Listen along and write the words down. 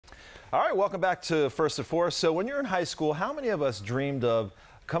All right, welcome back to First and Fourth. So when you're in high school, how many of us dreamed of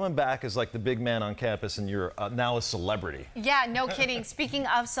coming back as like the big man on campus and you're now a celebrity? Yeah, no kidding. Speaking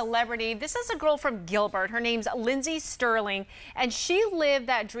of celebrity, this is a girl from Gilbert. Her name's Lindsey Stirling, and she lived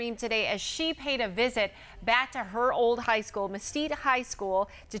that dream today as she paid a visit back to her old high school, Mesquite High School,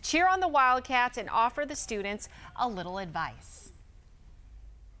 to cheer on the Wildcats and offer the students a little advice.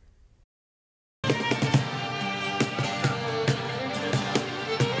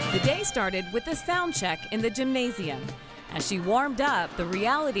 The day started with a sound check in the gymnasium. As she warmed up, the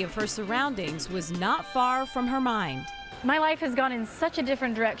reality of her surroundings was not far from her mind. My life has gone in such a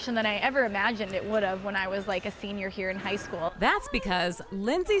different direction than I ever imagined it would have when I was like a senior here in high school. That's because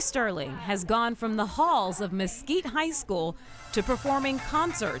Lindsey Stirling has gone from the halls of Mesquite High School to performing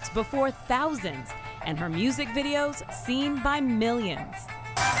concerts before thousands and her music videos seen by millions.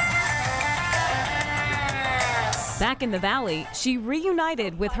 Back in the Valley, she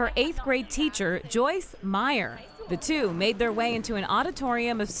reunited with her 8th grade teacher, Joyce Meyer. The two made their way into an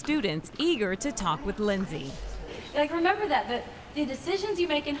auditorium of students eager to talk with Lindsey. Like, remember that the decisions you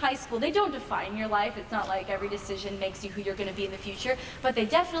make in high school, they don't define your life. It's not like every decision makes you who you're going to be in the future, but they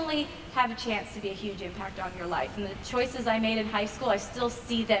definitely have a chance to be a huge impact on your life. And the choices I made in high school, I still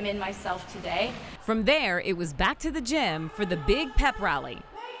see them in myself today. From there, it was back to the gym for the big pep rally.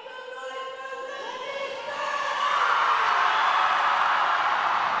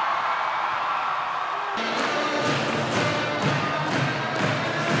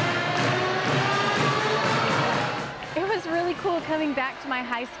 Cool coming back to my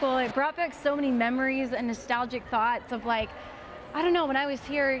high school. It brought back so many memories and nostalgic thoughts of, like, I don't know, when I was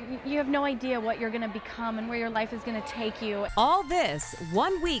here, you have no idea what you're going to become and where your life is going to take you. All this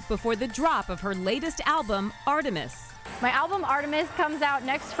 1 week before the drop of her latest album, Artemis. My album Artemis comes out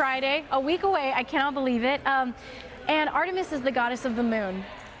next Friday, a week away. I cannot believe it. And Artemis is the goddess of the moon.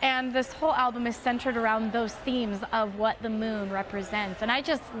 And this whole album is centered around those themes of what the moon represents. And I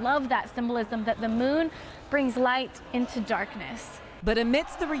just love that symbolism that the moon brings light into darkness. But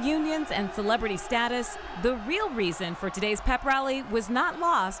amidst the reunions and celebrity status, the real reason for today's pep rally was not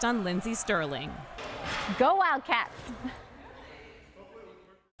lost on Lindsey Stirling. Go Wildcats!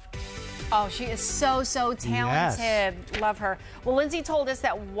 Oh, she is so talented. Yes. Love her. Well, Lindsey told us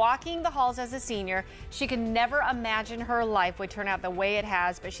that walking the halls as a senior, she could never imagine her life would turn out the way it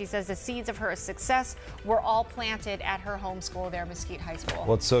has, but she says the seeds of her success were all planted at her home school there, Mesquite High School.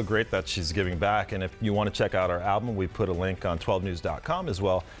 Well, it's so great that she's giving back, and if you want to check out our album, we put a link on 12news.com as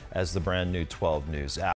well as the brand new 12 News app.